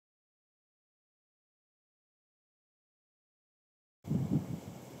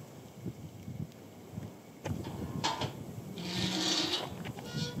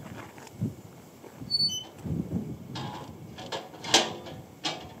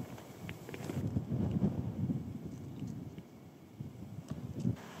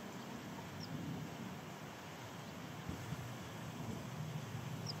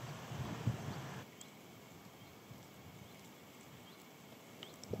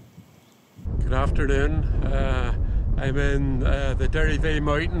Good afternoon. I'm in the Dooish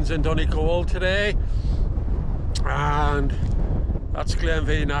Mountains in Donegal today, and that's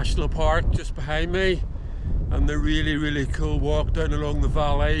Glenveagh National Park just behind me, and the really cool walk down along the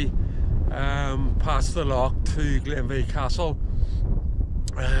valley past the loch to Glenveagh Castle.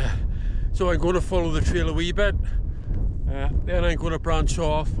 So I'm going to follow the trail a wee bit, then I'm going to branch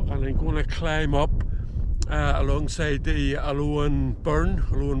off and I'm going to climb up alongside the Alone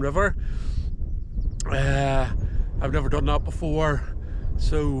River. I've never done that before,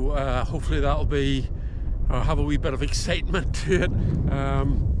 so hopefully that'll be have a wee bit of excitement to it.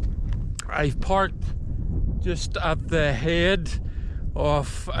 I've parked just at the head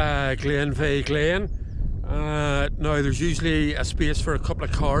of Glenveagh Glen. Now there's usually a space for a couple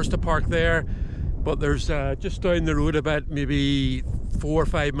of cars to park there, but there's just down the road about maybe 4 or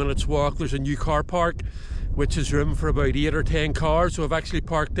 5 minutes walk, there's a new car park which is room for about 8 or 10 cars, so I've actually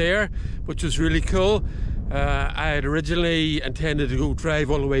parked there, which was really cool. I had originally intended to go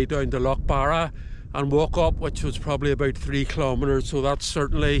drive all the way down to Loch Barra and walk up, which was probably about 3 kilometres, so that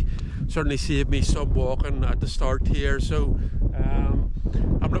certainly saved me some walking at the start here. So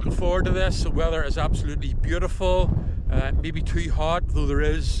I'm looking forward to this. The weather is absolutely beautiful, maybe too hot, though there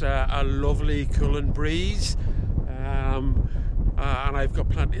is a lovely cooling breeze, and I've got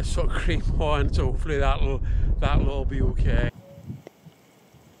plenty of sun cream on, so hopefully that'll all be okay.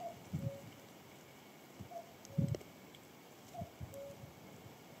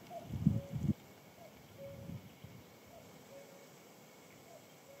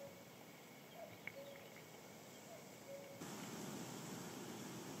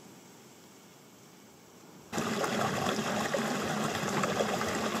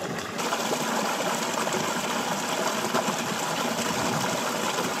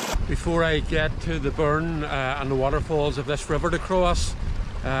 Before I get to the burn and the waterfalls of this river to cross,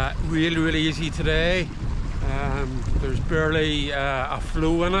 really easy today. There's barely a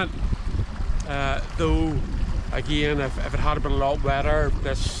flow in it, though again if it had been a lot wetter,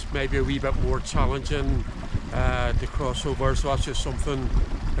 this might be a wee bit more challenging to cross over, so that's just something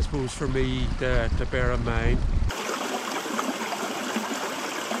I suppose for me to bear in mind.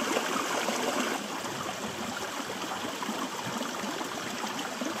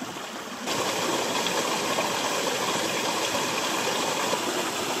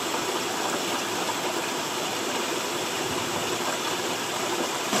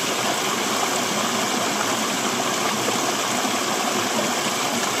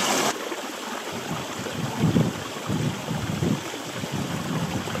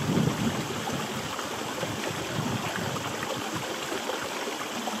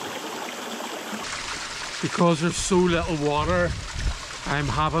 Because there's so little water, I'm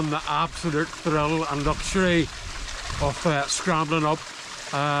having the absolute thrill and luxury of scrambling up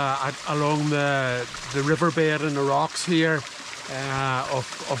along the riverbed and the rocks here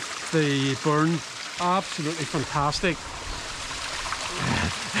of the burn. Absolutely fantastic.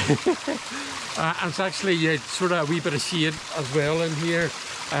 And it's actually sort of a wee bit of shade as well in here,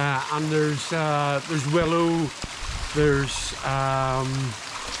 and there's willow, there's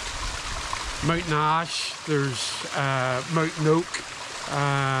Mountain Ash, there's Mountain Oak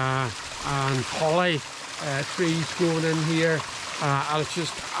and holly trees growing in here, and it's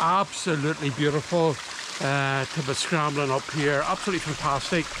just absolutely beautiful to be scrambling up here. Absolutely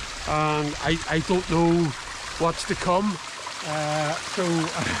fantastic, and I don't know what's to come, so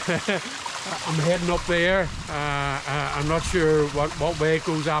I'm heading up there. I'm not sure what way it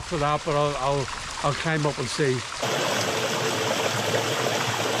goes after that, but I'll climb up and see.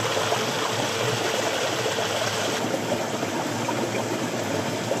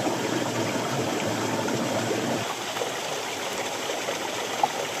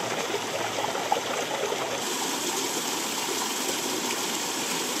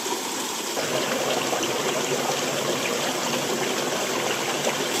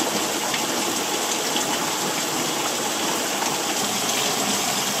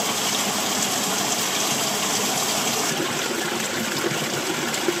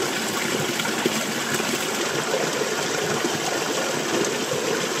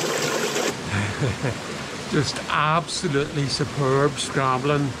 Just absolutely superb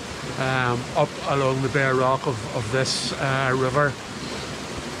scrambling up along the bare rock of this river.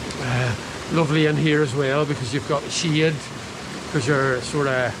 Lovely in here as well because you've got the shade, because you're sort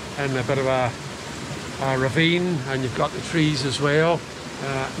of in a bit of a ravine, and you've got the trees as well.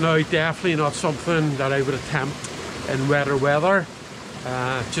 Now definitely not something that I would attempt in wetter weather.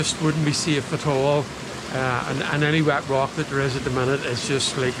 Just wouldn't be safe at all. And any wet rock that there is at the minute is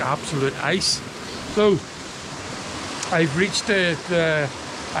just like absolute ice. So I've reached the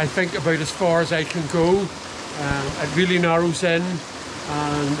I think, about as far as I can go. It really narrows in,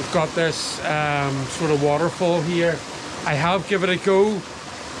 and we've got this sort of waterfall here. I have given it a go,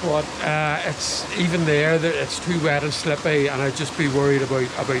 but it's even there that it's too wet and slippy, and I'd just be worried about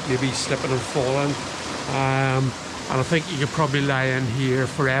maybe slipping and falling. And I think you could probably lie in here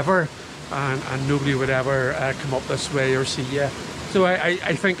forever, and nobody would ever come up this way or see you. So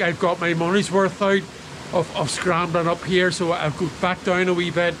I think I've got my money's worth out of scrambling up here. So I'll go back down a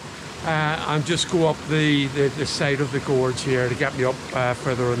wee bit and just go up the side of the gorge here to get me up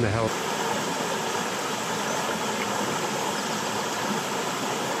further on the hill.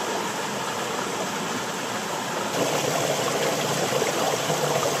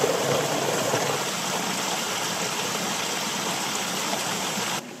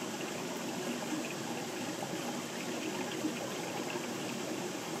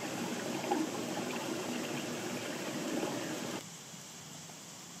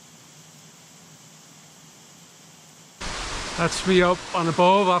 That's me up and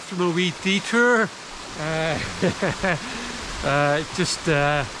above after my wee detour. Just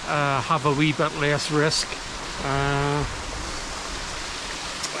have a wee bit less risk,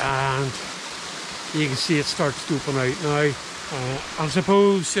 and you can see it starts to open out now. I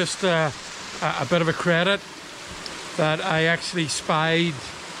suppose just a bit of a credit that I actually spied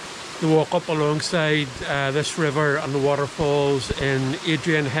the walk up alongside this river and the waterfalls in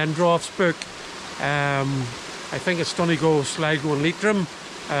Adrian Hendroff's book. I think it's Donegal, Sligo and Leitrim,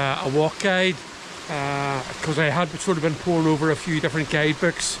 a walk guide, because I had sort of been poring over a few different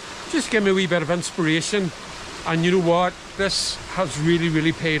guidebooks, just to give me a wee bit of inspiration. And you know what, this has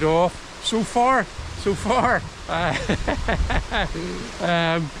really paid off so far.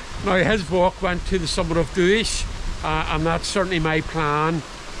 Now his walk went to the summit of Dooish, and that's certainly my plan.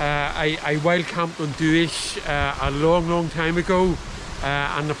 I wild camped on Dooish a long time ago.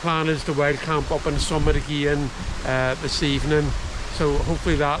 And the plan is to wild camp up on the summit again this evening, so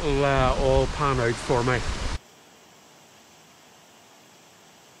hopefully that'll all pan out for me.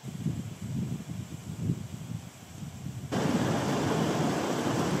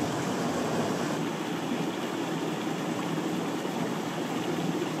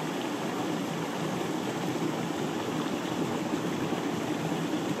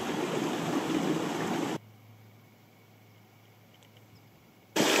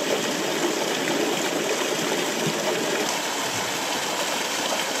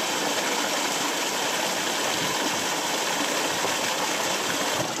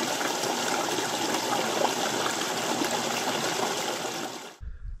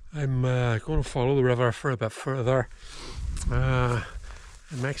 I'm going to follow the river for a bit further. I'm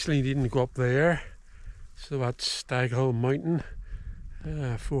actually needing to go up there. So that's Donegal Mountain,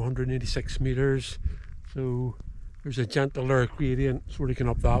 486 metres. So there's a gentler gradient sort of going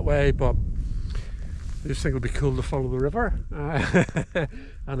up that way, but I just think it'll be cool to follow the river.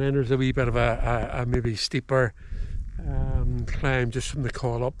 And then there's a wee bit of a maybe steeper climb just from the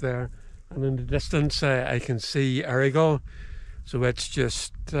col up there. And in the distance I can see Donegal. So it's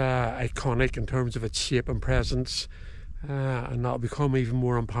just iconic in terms of its shape and presence, and that'll become even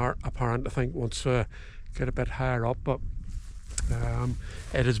more apparent, I think, once we get a bit higher up. But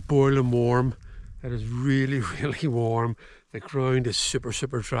it is boiling warm. It is really warm. The ground is super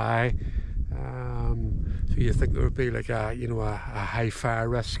dry. So you think there would be like a high fire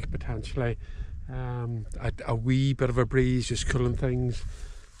risk potentially. A wee bit of a breeze just cooling things.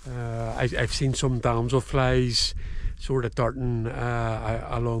 I've seen some damselflies sort of darting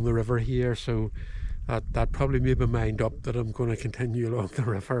along the river here, so that probably made my mind up that I'm going to continue along the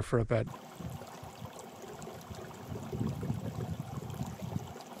river for a bit.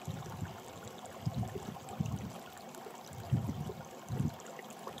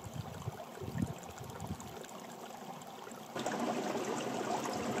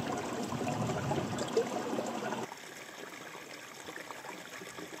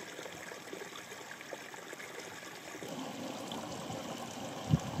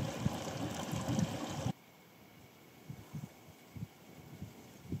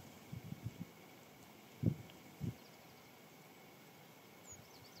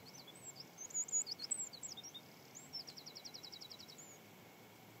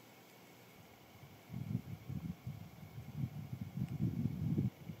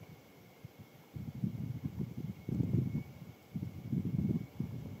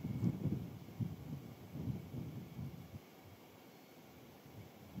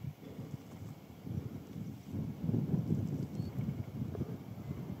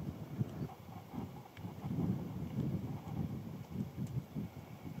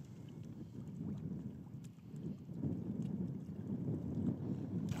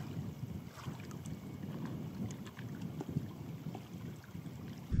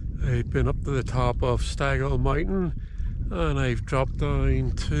 I've been up to the top of Dooish Mountain, and I've dropped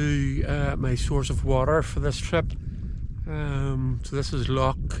down to my source of water for this trip. So this is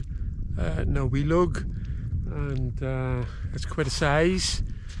Loch Nowilog, and it's quite a size.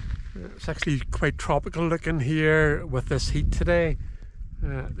 It's actually quite tropical looking here with this heat today.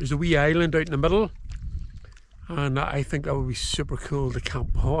 There's a wee island out in the middle, and I think that would be super cool to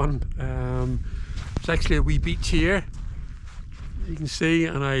camp on. There's actually a wee beach here, you can see,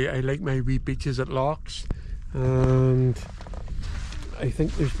 and I like my wee beaches at lochs. And I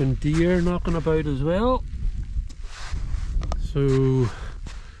think there's been deer knocking about as well, so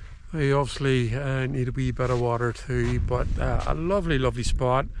I obviously need a wee bit of water too. But a lovely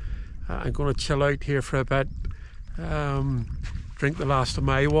spot. I'm going to chill out here for a bit, drink the last of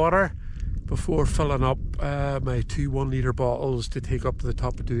my water before filling up my 2 1-litre bottles to take up to the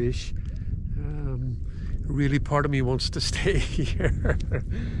top of Dooish. Really, part of me wants to stay here,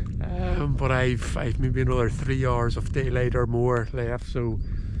 but I've maybe another 3 hours of daylight or more left, so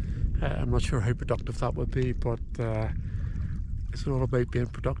I'm not sure how productive that would be. But is it all about being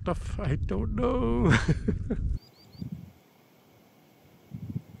productive? I don't know.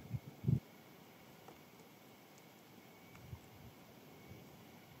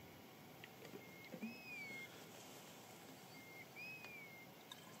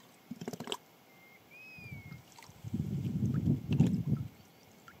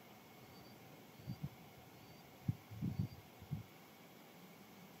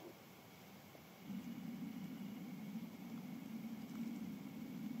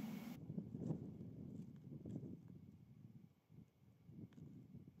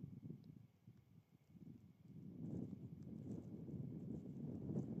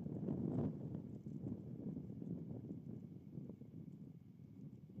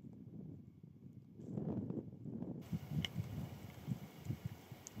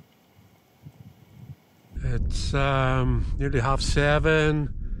 It's nearly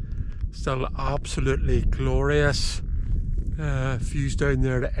 7:30. Still absolutely glorious views down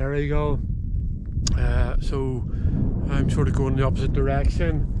there to Donegal. So I'm sort of going the opposite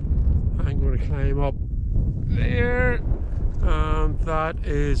direction. I'm going to climb up there, and that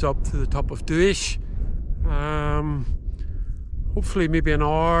is up to the top of Dooish. Hopefully maybe an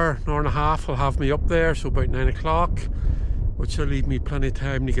hour and a half will have me up there, so about 9 o'clock, which will leave me plenty of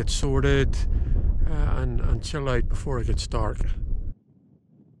time to get sorted and chill out before it gets dark.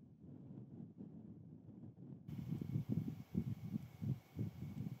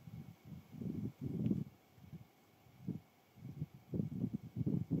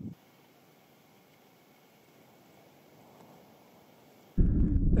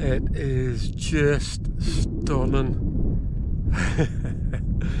 It is just stunning.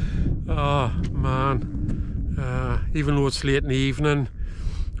 Oh man, even though it's late in the evening,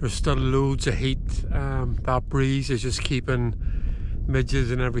 there's still loads of heat. That breeze is just keeping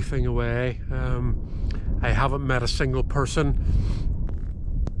midges and everything away. I haven't met a single person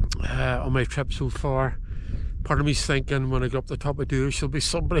on my trip so far. Part of me's thinking when I go up the top of Dooish there'll be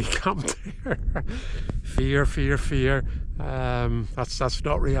somebody camped there. Fear. That's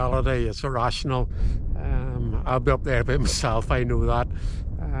not reality, it's irrational. I'll be up there by myself, I know that.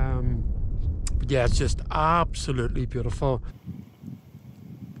 But yeah, it's just absolutely beautiful.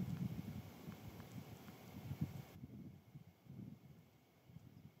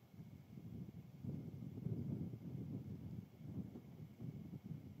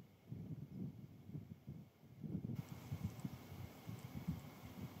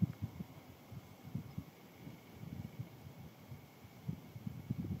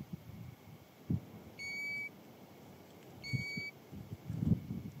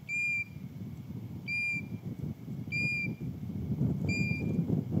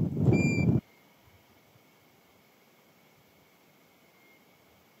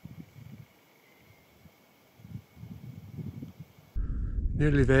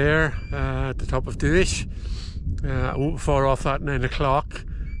 Nearly there at the top of Dooish. I won't far off that 9 o'clock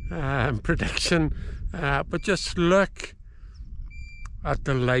prediction, but just look at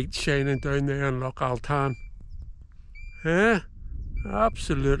the light shining down there in Loch Altan.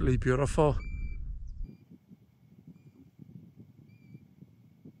 Absolutely beautiful.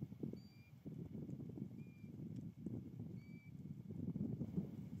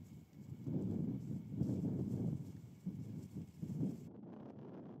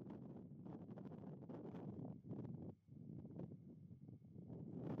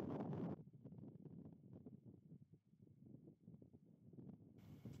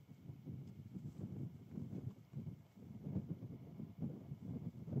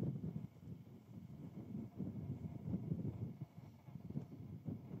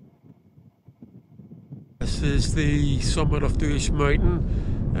 This is the summit of Dooish Mountain,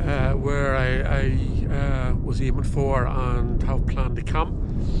 where I was aiming for and have planned to camp.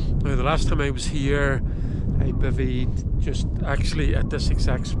 Now, the last time I was here, I bivvied just actually at this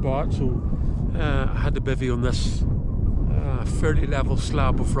exact spot, so I had to bivvy on this fairly level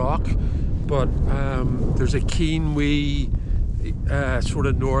slab of rock, but there's a keen wee sort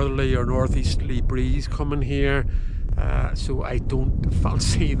of northerly or northeasterly breeze coming here, so I don't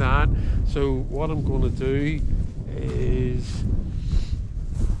fancy that. So what I'm going to do is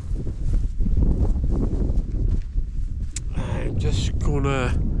I'm just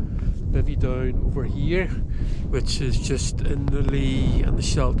gonna bivvy down over here, which is just in the lee and the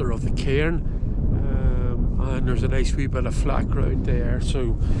shelter of the cairn, and there's a nice wee bit of flat ground there,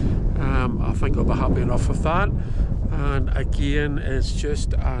 so I think I'll be happy enough with that. And again, it's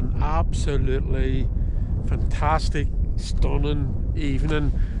just an absolutely fantastic, stunning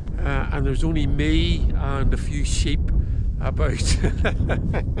evening, and there's only me and a few sheep about,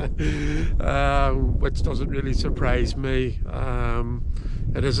 which doesn't really surprise me.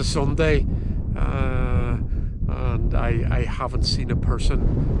 It is a Sunday, and I haven't seen a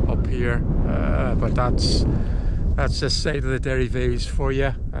person up here, but that's this side of the Derryvees for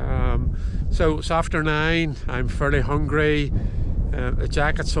you. So it's after 9, I'm fairly hungry, the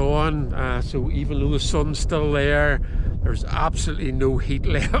jacket's on, so even though the sun's still there, there's absolutely no heat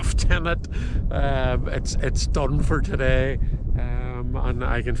left in it. It's done for today, and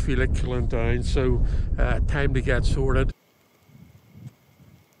I can feel it cooling down, so time to get sorted.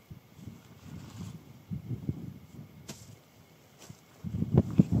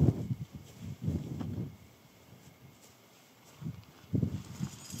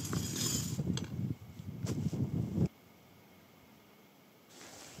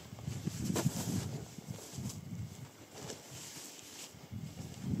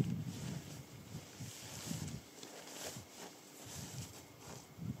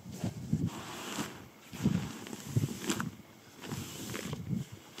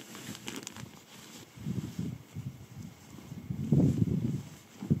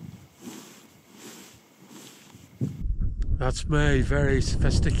 That's my very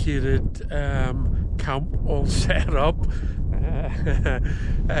sophisticated camp all set up,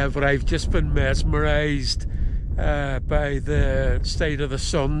 but I've just been mesmerised by the state of the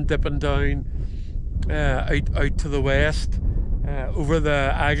sun dipping down out to the west, over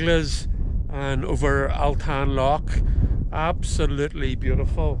the Aglas and over Altan Loch. Absolutely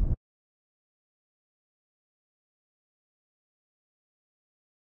beautiful.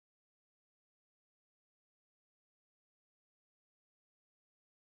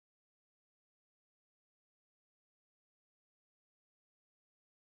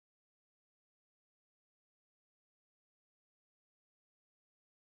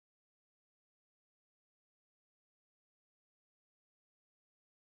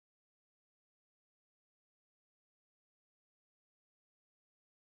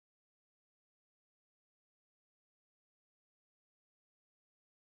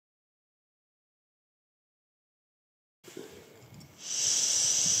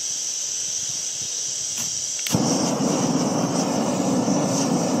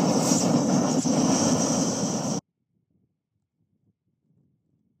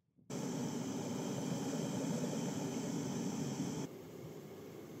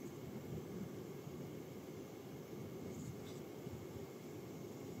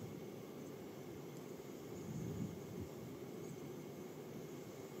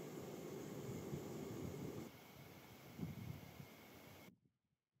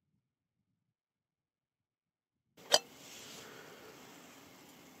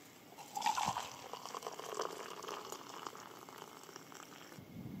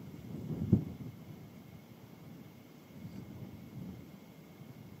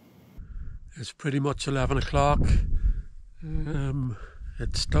 It's pretty much 11 o'clock.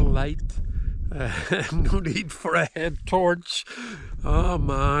 It's still light. No need for a head torch. Oh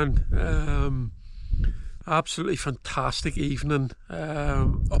man, absolutely fantastic evening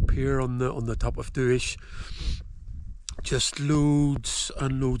up here on the top of Dooish. Just loads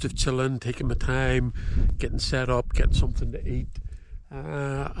and loads of chilling, taking my time, getting set up, getting something to eat,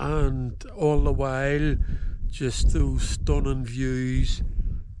 and all the while, just those stunning views.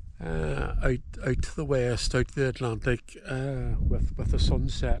 Out to the west, out to the Atlantic, with the sun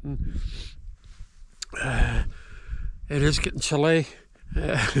setting. It is getting chilly,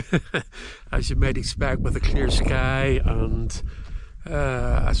 as you might expect, with a clear sky and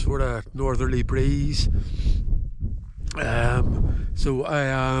a sort of northerly breeze. So I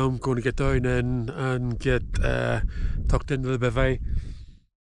am going to get down in and get tucked into the bivvy.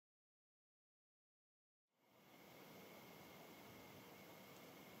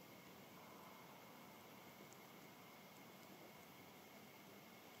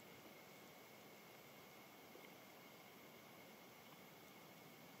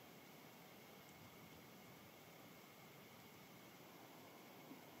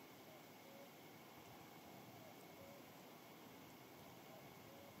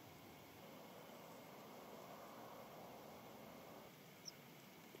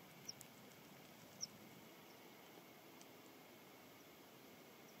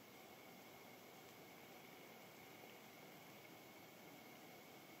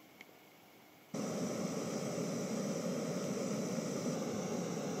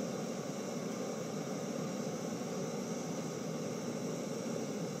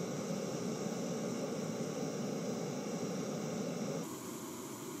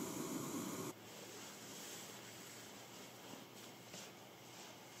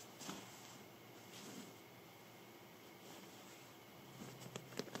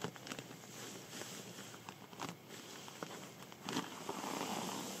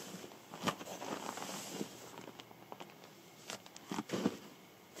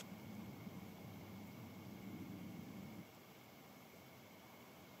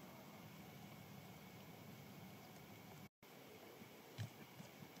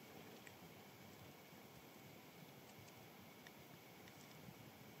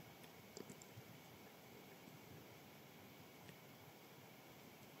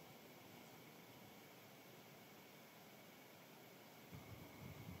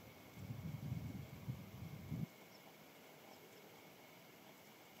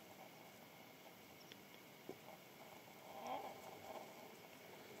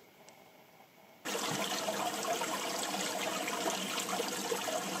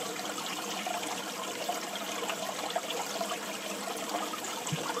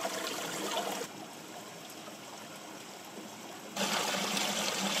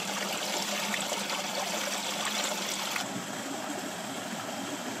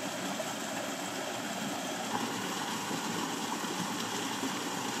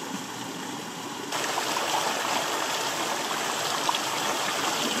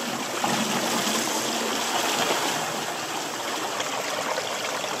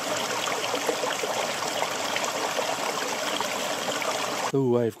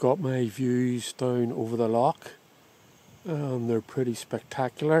 So I've got my views down over the loch, and they're pretty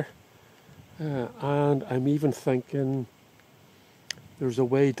spectacular. And I'm even thinking there's a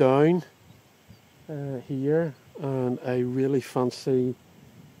way down here, and I really fancy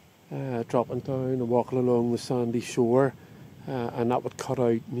dropping down and walking along the sandy shore, and that would cut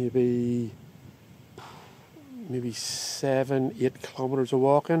out maybe 7-8 kilometres of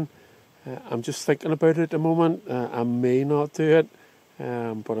walking. I'm just thinking about it at the moment. I may not do it,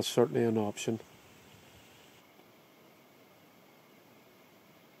 but it's certainly an option.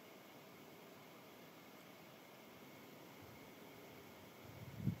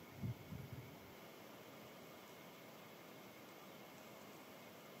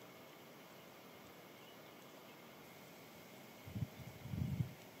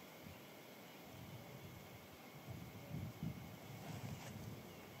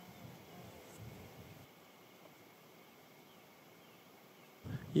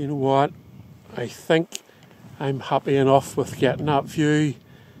 You know what? I think I'm happy enough with getting that view,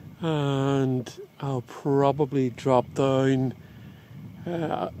 and I'll probably drop down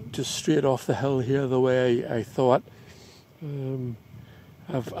just straight off the hill here the way I thought. I'm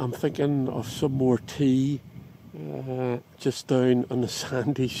thinking of some more tea just down on the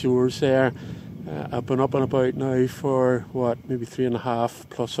sandy shores there. I've been up and about now for maybe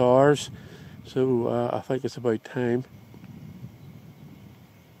 3.5+ hours, so I think it's about time.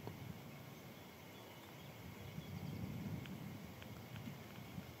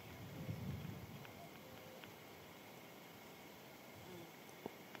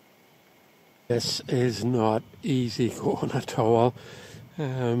 This is not easy going at all.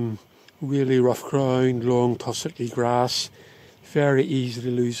 Really rough ground, long tussocky grass, very easy to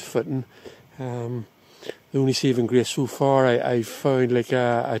lose footing. The only saving grace so far, I've found like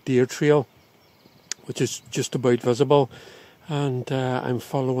a deer trail, which is just about visible, and I'm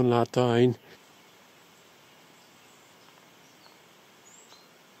following that down.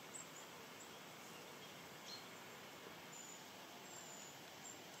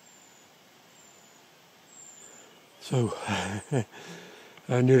 So,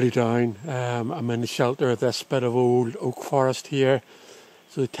 nearly down. I'm in the shelter of this bit of old oak forest here.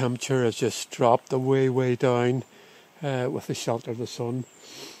 So the temperature has just dropped way down with the shelter of the sun.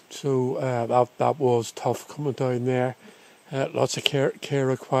 So that was tough coming down there. Lots of care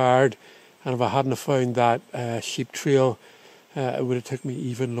required. And if I hadn't found that sheep trail, it would have took me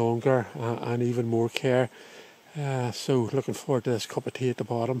even longer and even more care. So looking forward to this cup of tea at the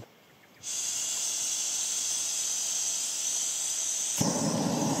bottom.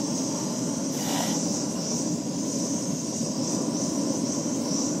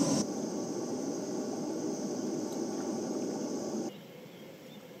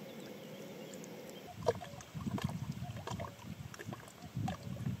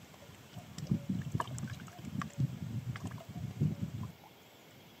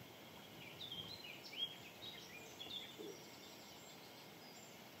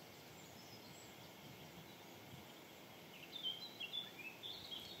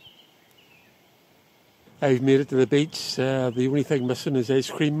 I've made it to the beach. The only thing missing is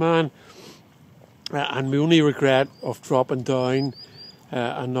Ice Cream Man. And my only regret of dropping down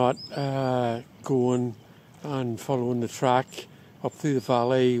and not going and following the track up through the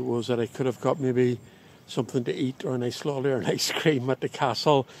valley was that I could have got maybe something to eat or a nice lolly or an ice cream at the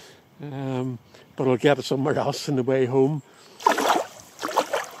castle. But I'll get it somewhere else on the way home.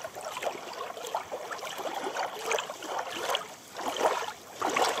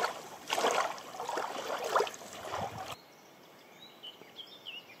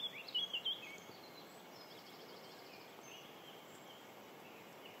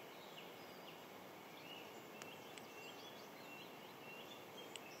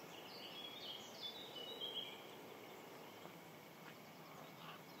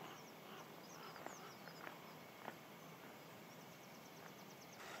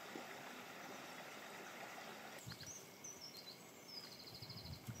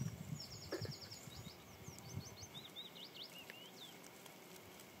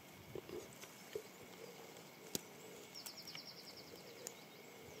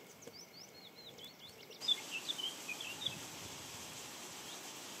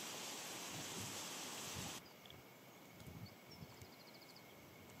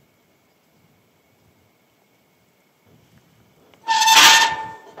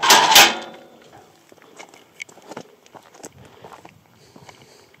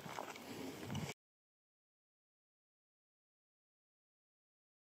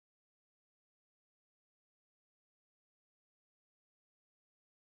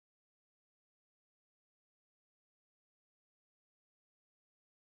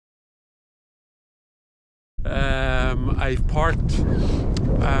 I've parked.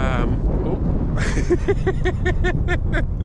 Oh.